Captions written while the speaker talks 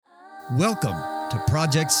Welcome to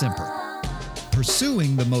Project Semper,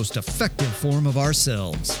 pursuing the most effective form of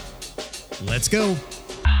ourselves. Let's go.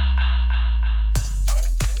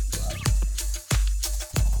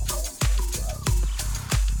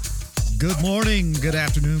 Good morning, good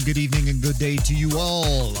afternoon, good evening, and good day to you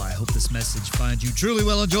all. I hope this message finds you truly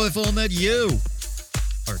well and joyful and that you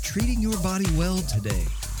are treating your body well today.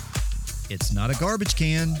 It's not a garbage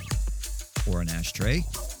can or an ashtray.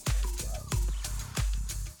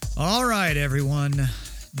 All right, everyone.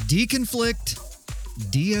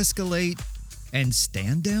 Deconflict, de-escalate, and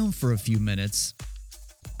stand down for a few minutes.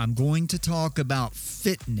 I'm going to talk about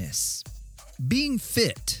fitness. Being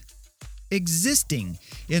fit. Existing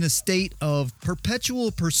in a state of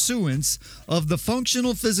perpetual pursuance of the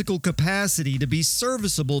functional physical capacity to be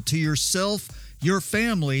serviceable to yourself, your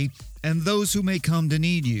family, and those who may come to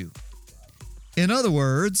need you. In other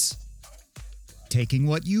words, taking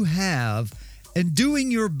what you have and doing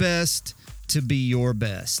your best to be your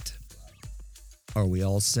best. Are we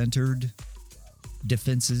all centered?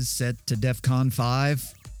 Defenses set to DEFCON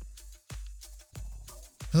 5?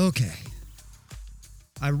 Okay.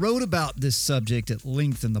 I wrote about this subject at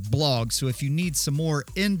length in the blog, so if you need some more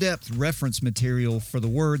in-depth reference material for the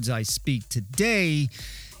words I speak today,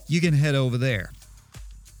 you can head over there.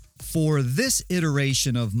 For this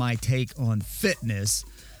iteration of my take on fitness,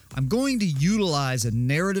 I'm going to utilize a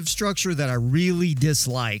narrative structure that I really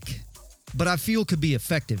dislike, but I feel could be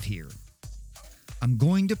effective here. I'm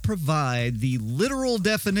going to provide the literal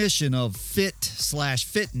definition of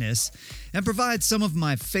fit/fitness and provide some of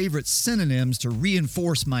my favorite synonyms to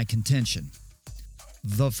reinforce my contention.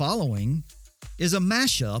 The following is a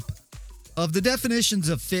mashup of the definitions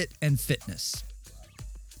of fit and fitness.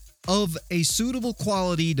 Of a suitable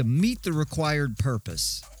quality to meet the required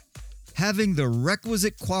purpose. Having the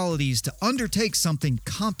requisite qualities to undertake something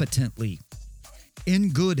competently, in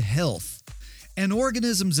good health, an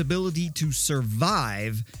organism's ability to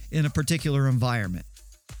survive in a particular environment.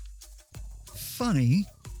 Funny,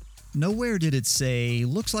 nowhere did it say,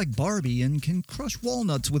 looks like Barbie and can crush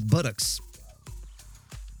walnuts with buttocks.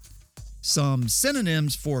 Some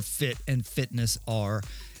synonyms for fit and fitness are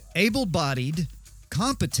able-bodied,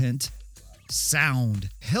 competent, sound,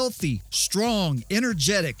 healthy, strong,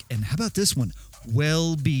 energetic, and how about this one?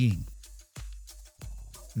 Well-being.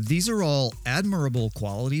 These are all admirable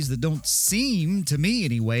qualities that don't seem, to me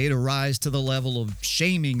anyway, to rise to the level of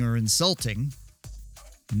shaming or insulting.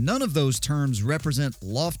 None of those terms represent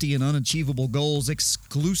lofty and unachievable goals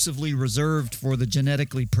exclusively reserved for the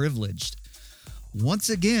genetically privileged. Once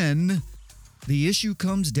again, the issue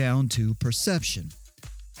comes down to perception.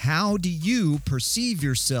 How do you perceive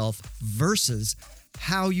yourself versus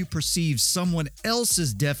how you perceive someone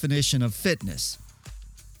else's definition of fitness?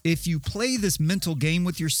 If you play this mental game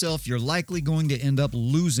with yourself, you're likely going to end up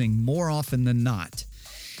losing more often than not.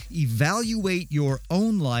 Evaluate your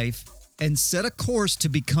own life and set a course to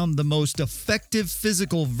become the most effective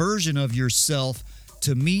physical version of yourself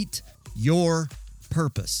to meet your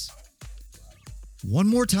purpose. One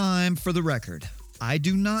more time for the record. I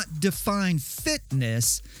do not define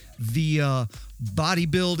fitness via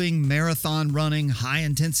bodybuilding, marathon running,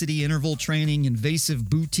 high-intensity interval training, invasive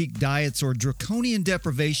boutique diets, or draconian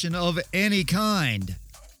deprivation of any kind.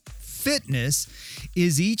 Fitness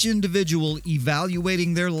is each individual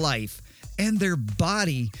evaluating their life and their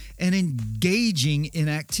body and engaging in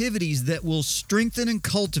activities that will strengthen and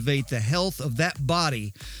cultivate the health of that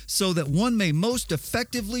body so that one may most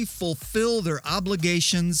effectively fulfill their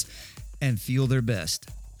obligations and feel their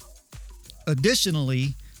best.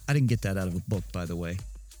 Additionally, I didn't get that out of a book, by the way.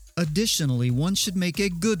 Additionally, one should make a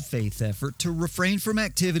good faith effort to refrain from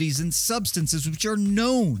activities and substances which are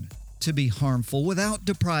known to be harmful without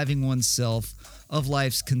depriving oneself of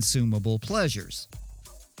life's consumable pleasures.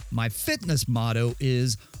 My fitness motto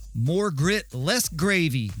is more grit, less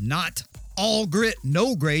gravy, not all grit,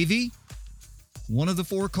 no gravy. One of the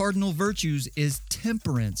 4 cardinal virtues is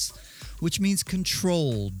temperance, which means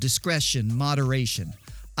control, discretion, moderation.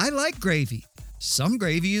 I like gravy. Some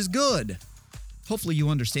gravy is good. Hopefully you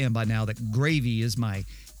understand by now that gravy is my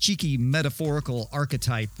cheeky metaphorical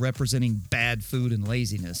archetype representing bad food and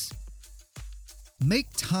laziness.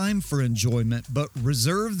 Make time for enjoyment, but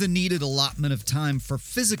reserve the needed allotment of time for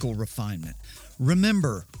physical refinement.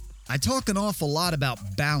 Remember, I talk an awful lot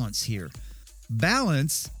about balance here.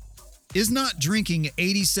 Balance is not drinking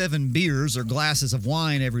 87 beers or glasses of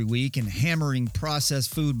wine every week and hammering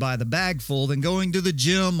processed food by the bagful, then going to the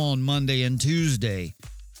gym on Monday and Tuesday.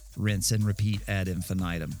 Rinse and repeat ad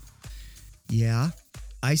infinitum. Yeah,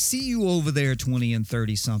 I see you over there 20 and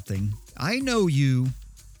 30-something. I know you.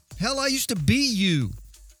 Hell, I used to be you.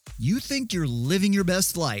 You think you're living your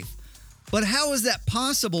best life, But how is that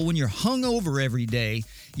possible when you're hungover every day,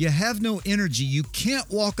 you have no energy, you can't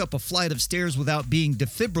walk up a flight of stairs without being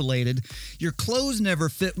defibrillated, your clothes never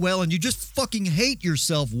fit well, and you just fucking hate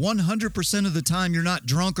yourself 100% of the time you're not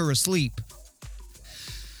drunk or asleep?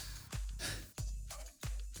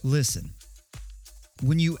 Listen,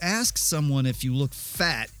 when you ask someone if you look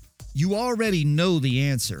fat, you already know the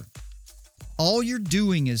answer. All you're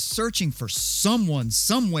doing is searching for someone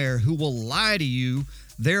somewhere who will lie to you,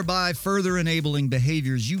 thereby further enabling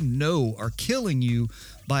behaviors you know are killing you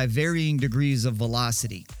by varying degrees of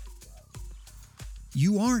velocity.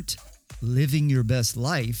 You aren't living your best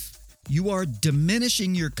life. You are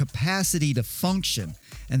diminishing your capacity to function,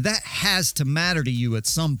 and that has to matter to you at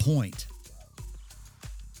some point.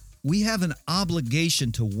 We have an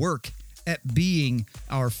obligation to work at being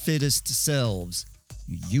our fittest selves.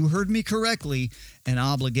 You heard me correctly, an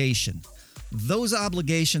obligation. Those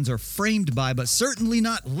obligations are framed by, but certainly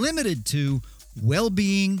not limited to,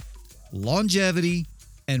 well-being, longevity,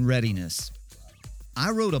 and readiness.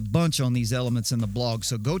 I wrote a bunch on these elements in the blog,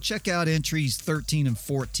 so go check out entries 13 and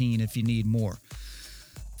 14 if you need more.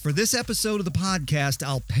 For this episode of the podcast,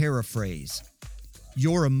 I'll paraphrase.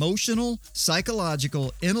 Your emotional,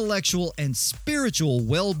 psychological, intellectual, and spiritual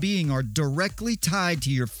well-being are directly tied to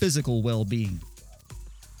your physical well-being.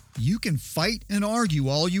 You can fight and argue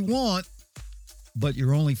all you want, but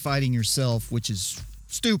you're only fighting yourself, which is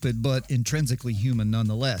stupid, but intrinsically human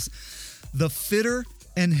nonetheless. The fitter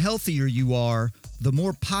and healthier you are, the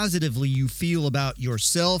more positively you feel about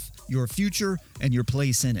yourself, your future, and your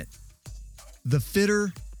place in it. The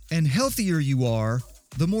fitter and healthier you are,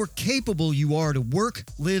 the more capable you are to work,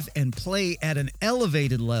 live, and play at an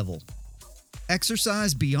elevated level.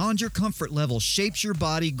 Exercise beyond your comfort level shapes your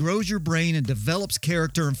body, grows your brain, and develops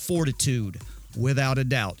character and fortitude, without a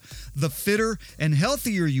doubt. The fitter and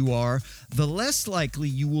healthier you are, the less likely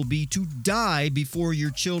you will be to die before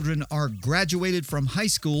your children are graduated from high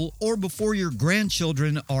school or before your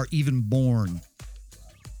grandchildren are even born.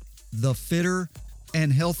 The fitter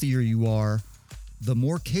and healthier you are, the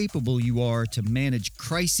more capable you are to manage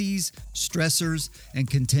crises, stressors, and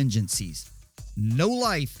contingencies. No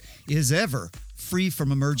life is ever free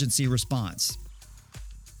from emergency response.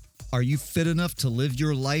 Are you fit enough to live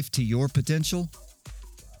your life to your potential?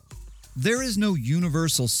 There is no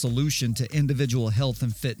universal solution to individual health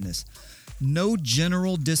and fitness. No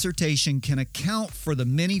general dissertation can account for the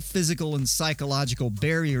many physical and psychological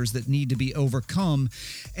barriers that need to be overcome,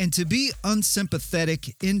 and to be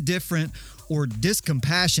unsympathetic, indifferent, or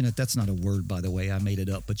discompassionate, that's not a word, by the way, I made it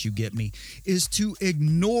up, but you get me, is to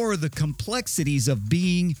ignore the complexities of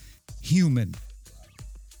being human.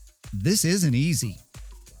 This isn't easy,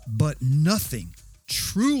 but nothing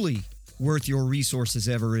truly worth your resources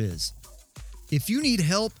ever is. If you need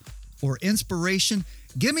help or inspiration,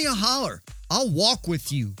 give me a holler. I'll walk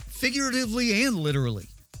with you, figuratively and literally.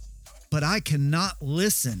 But I cannot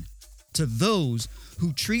listen to those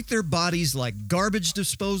who treat their bodies like garbage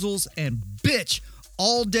disposals and bitch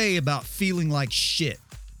all day about feeling like shit.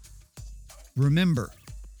 Remember,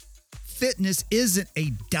 fitness isn't a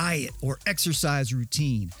diet or exercise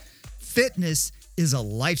routine. Fitness is a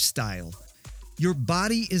lifestyle. Your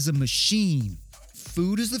body is a machine.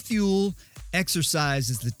 Food is the fuel. Exercise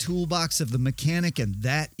is the toolbox of the mechanic, and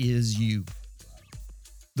that is you.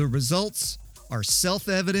 The results are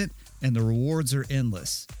self-evident, and the rewards are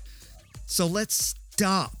endless. So let's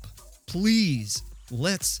stop. Please,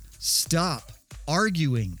 let's stop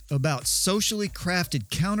arguing about socially crafted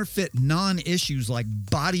counterfeit non-issues like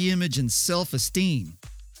body image and self-esteem.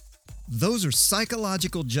 Those are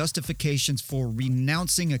psychological justifications for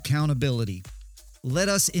renouncing accountability. Let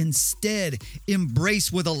us instead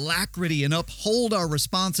embrace with alacrity and uphold our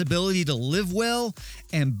responsibility to live well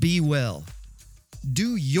and be well.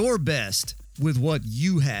 Do your best with what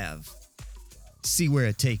you have. See where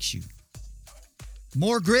it takes you.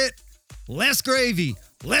 More grit, less gravy.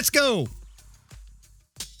 Let's go.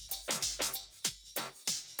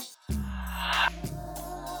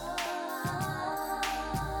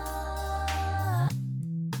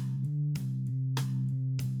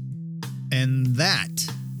 And that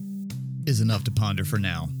is enough to ponder for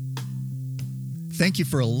now. Thank you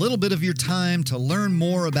for a little bit of your time to learn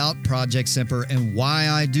more about Project Semper and why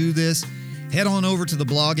I do this. Head on over to the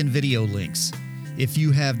blog and video links. If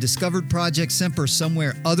you have discovered Project Semper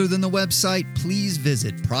somewhere other than the website, please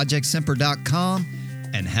visit projectsemper.com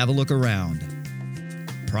and have a look around.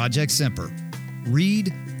 Project Semper.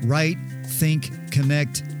 Read, write, think,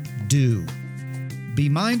 connect, do. Be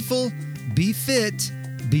mindful, be fit,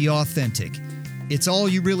 be authentic. It's all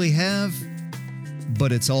you really have,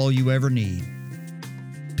 but it's all you ever need.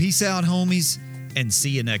 Peace out, homies. and see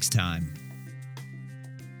you next time.